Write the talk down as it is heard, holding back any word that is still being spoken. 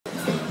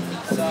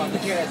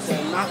here at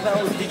the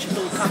Marvel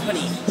Digital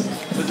Company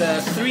with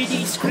a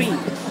 3D screen,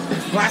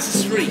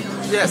 glasses free.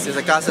 Yes, it's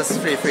a glasses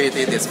free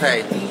 3D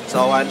display.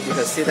 So you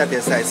can see that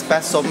there's a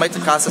special made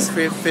glasses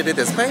free 3D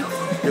display.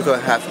 You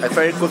could have a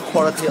very good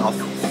quality of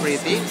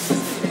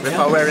 3D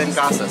without wearing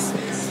glasses.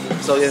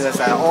 So it is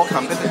an all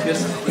complete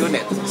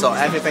unit. So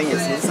everything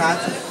is inside.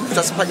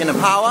 Just plug in the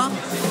power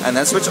and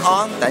then switch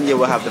on. Then you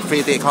will have the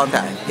 3D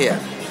content here.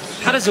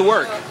 How does it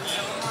work?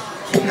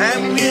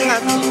 And we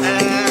have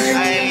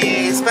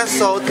a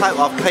special type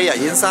of player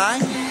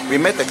inside. We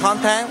make the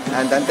content,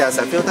 and then there's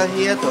a filter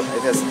here.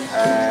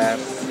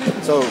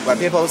 So when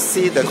people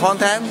see the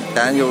content,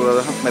 then you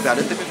will maybe a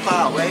little bit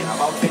far away,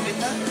 about 3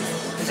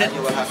 meters. Then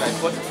you will have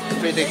a good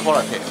 3D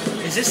quality.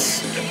 Is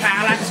this a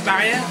parallax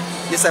barrier?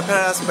 It's a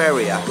parallax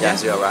barrier.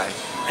 Yes, you're right.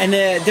 And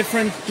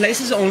different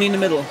places, only in the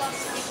middle?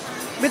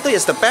 Middle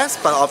is the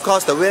best, but of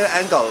course the rear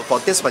angle for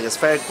this one is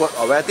very good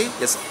already.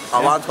 It's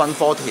around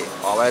 140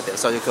 already,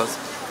 so you could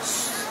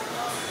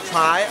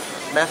try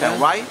left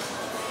and right,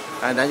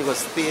 and then you could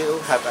still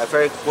have a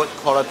very good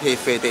quality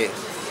 3D.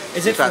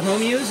 Is it for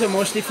home use or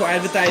mostly for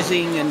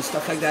advertising and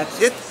stuff like that?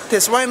 It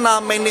is right now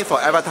mainly for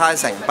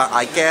advertising, but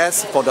I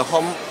guess for the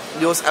home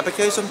use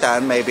application,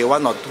 then maybe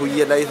 1 or 2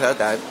 years later,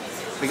 then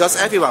because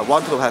everyone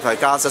wants to have a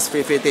glasses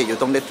 3D, you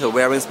don't need to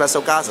wearing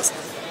special glasses.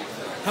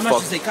 How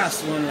much does it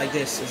cost, one like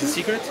this? Is it a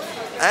secret?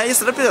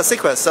 It's a little bit of a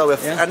secret, so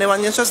if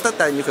anyone interested,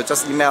 then you could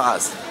just email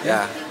us.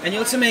 Yeah. And you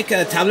also make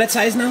a tablet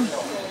size now?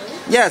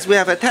 Yes, we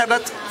have a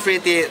tablet,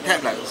 3D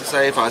tablet.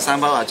 Say, for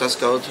example, I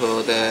just go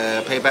to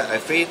the playback a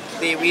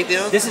 3D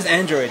video. This is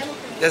Android.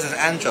 This is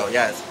Android,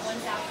 yes.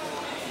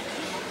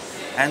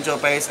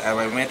 Android based, and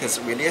when it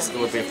is released, it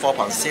will be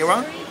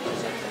 4.0.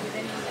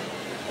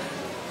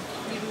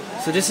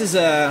 So this is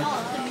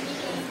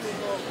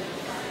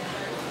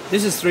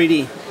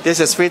 3D. This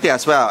is 3D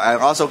as well,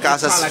 and also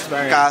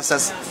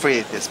glasses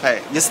free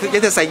display.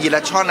 It is an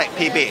electronic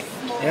PB.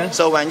 Yeah.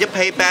 So when you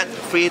play back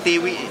 3D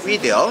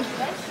video,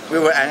 we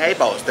will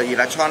enable the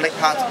electronic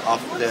part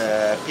of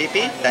the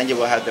PB. Then you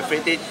will have the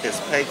 3D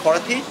display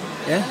quality.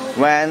 Yeah.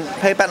 When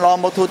play back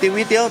normal 2D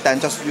video, then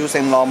just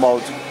using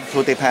normal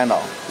 2D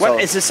panel. What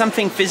is it?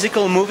 Something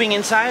physical moving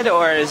inside,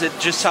 or is it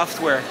just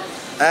software?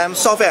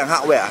 Software and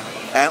hardware.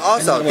 And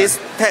also this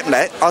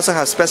tablet also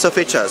has special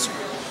features.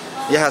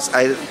 It has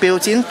a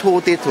built-in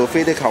 2D to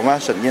 3D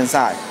conversion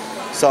inside.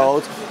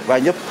 So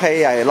when you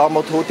play a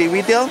normal 2D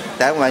video,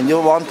 then when you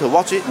want to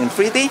watch it in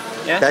 3D,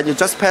 then you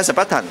just press a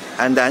button,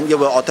 and then you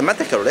will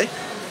automatically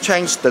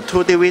change the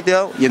 2D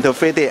video into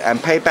 3D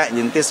and play back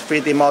in this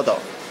 3D model.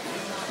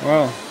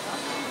 Wow.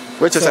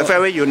 Which is a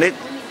very unique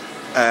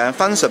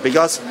function,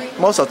 because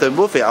most of the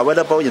movie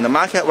available in the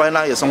market right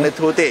now is only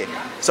 2D.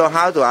 So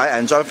how do I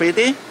enjoy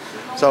 3D?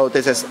 So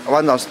this is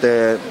one of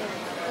the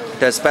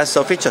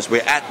special features we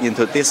add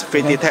into this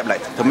 3D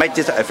tablet to make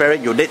this a very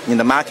unique in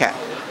the market.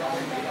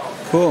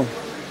 Cool.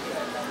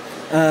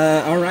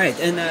 All right,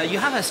 and you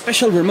have a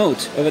special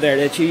remote over there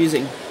that you're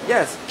using.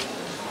 Yes.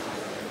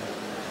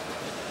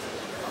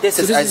 This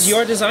is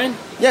your design?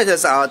 Yeah,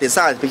 this is our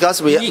design, because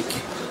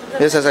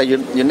this is a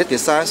unique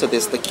design. So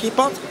this is the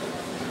keyboard.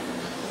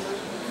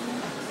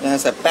 It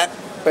has a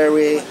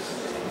BlackBerry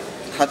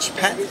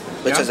touchpad,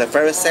 which is a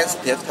very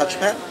sensitive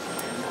touchpad.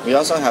 We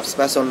also have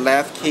special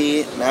left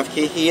key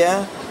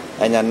here,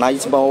 and a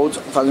night mode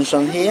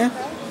function here.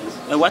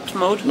 A what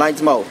mode?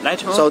 Night mode.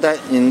 Night mode. So that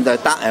in the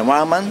dark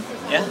environment,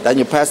 then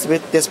you press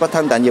this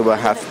button, then you will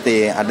have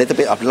a little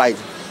bit of light.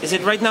 Is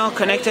it right now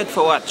connected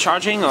for what?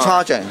 Charging or?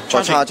 Charging.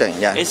 For charging,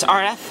 yeah. It's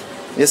RF?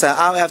 It's an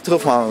RF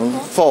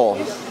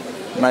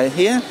 2.4. Right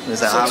here.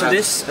 So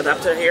this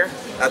adapter here?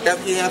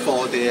 Adapter here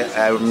for the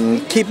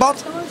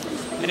keyboard.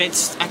 And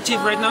it's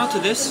active right now to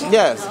this?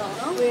 Yes.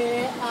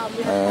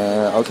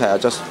 Okay, I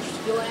just.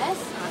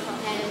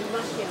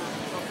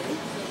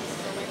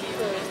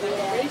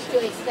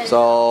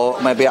 So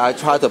maybe I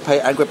try to play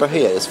Angry Bird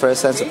here. It's very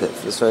sensitive.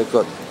 It's very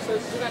good.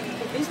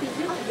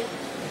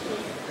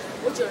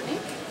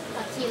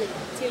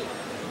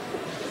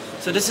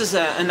 So this is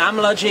an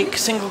Amlogic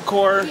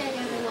single-core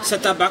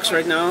set-top box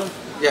right now.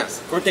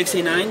 Yes. Cortex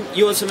A9.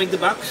 You also make the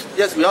box?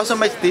 Yes, we also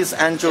make this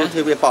Android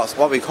TV box.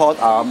 What we call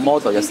our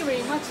model is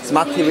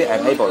Smart TV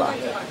Enabler.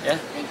 Yeah.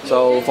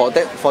 So for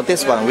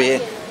this one, we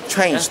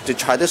changed the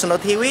traditional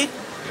TV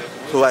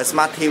to a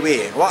smart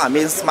TV. What I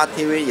mean smart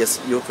TV is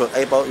you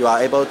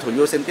are able to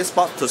using this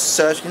box to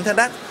search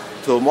internet,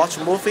 to watch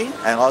movie,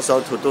 and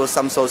also to do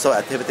some social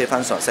activity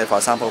functions, say for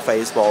example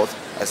Facebook,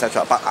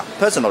 etc. But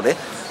personally,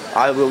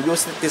 I will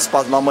use this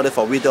box normally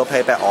for video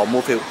playback or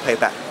movie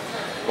playback,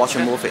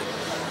 watching movie.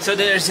 So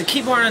there's a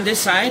keyboard on this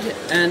side,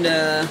 and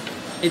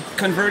it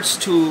converts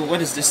to, what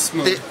is this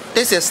mode?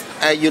 This is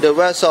a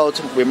universal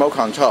remote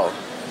control.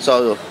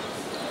 So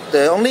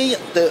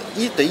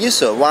the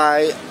issue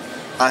why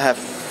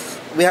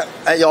we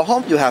have at your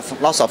home, you have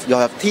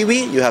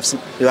TV, you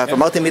have a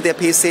multimedia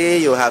PC,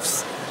 you have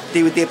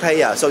DVD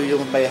player, so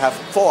you may have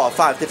 4 or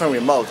 5 different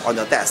remotes on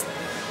your desk.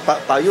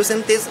 But by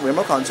using this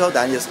remote control,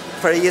 then it's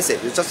very easy.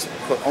 You just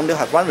only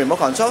have one remote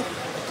control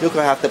You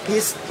could have the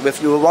PC.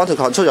 If you want to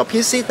control your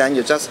PC, then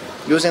you're just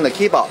using the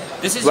keyboard.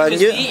 This is When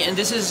USB, and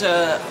this is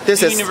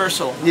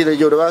universal.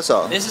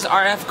 Universal. This is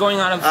RF going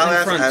out of the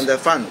RF front. and the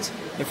front.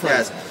 The front.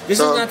 Yes. This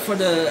So is not for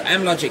the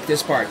Amlogic.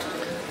 This part.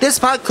 this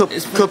part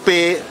could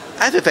be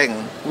everything.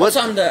 What's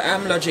on the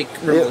Amlogic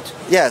remote?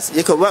 Yes,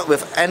 you could work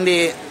with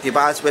any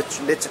device which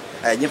needs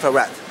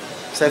infrared.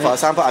 Say for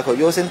example, I could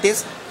using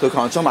this to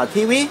control my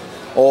TV,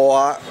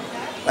 or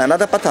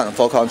another button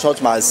for control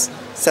my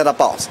setup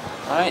box.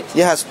 Alright.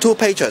 It has 2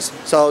 pages.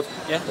 So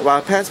Yeah. when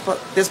I press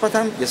this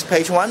button, it's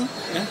page 1.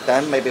 Yeah.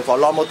 Then maybe for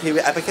normal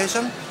TV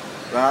application,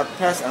 when I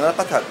press another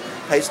button,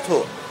 page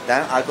 2.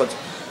 Then I could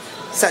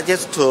set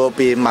this to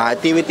be my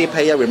DVD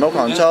player remote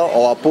control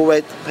or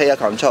Blu-ray player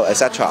control,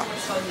 etc.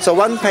 So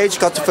one page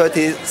got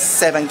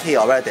 37 key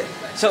already.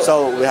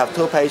 So we have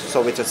 2 pages,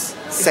 so which is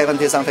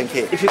 70 something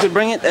key. If you could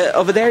bring it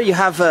over there, you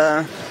have.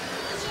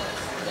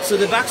 So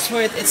the box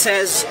for it, it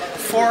says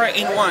 4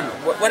 in 1.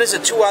 What is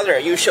it? 2 other?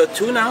 You showed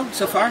 2 now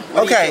so far.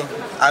 What do you Okay, show?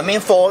 I mean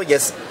 4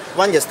 is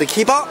one is the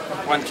keyboard,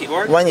 1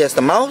 keyboard. one is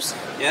the mouse,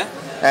 Yeah.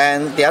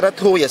 and the other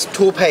 2 is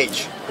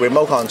 2-page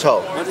remote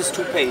control. What is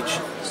 2 page?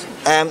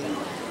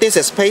 This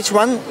is page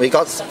 1. We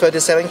got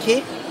 37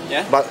 key,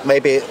 Yeah. but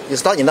maybe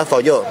it's not enough for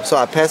you. So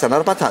I press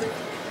another button.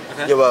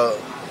 Okay. You will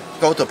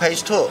go to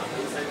page 2.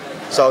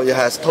 So it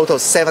has total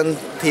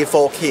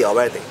 74 key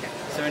already.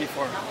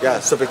 74. Yeah,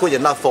 should be good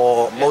enough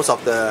for most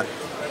of the.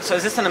 So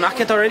is this on the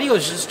market already, or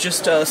is this just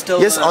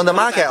still? Yes, on the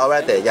market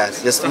already.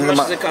 Yes, yes. So how much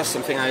does it cost?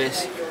 Something like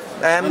this.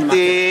 And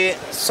the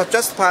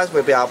suggested price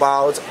will be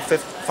about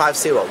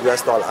 $50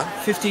 US.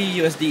 50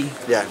 USD.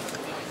 Yeah.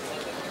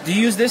 Do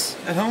you use this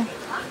at home?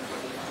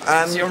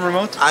 Is your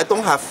remote? I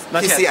don't have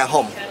Not PC yet. at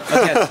home.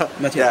 Not yet.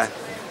 Not yet.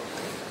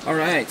 Yeah. All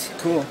right.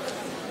 Cool.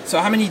 So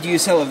how many do you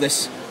sell of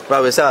this?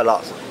 Well, we sell a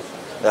lot.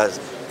 Yes.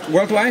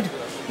 Worldwide?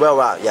 Well,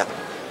 yeah.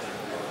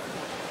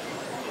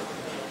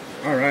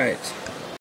 All right.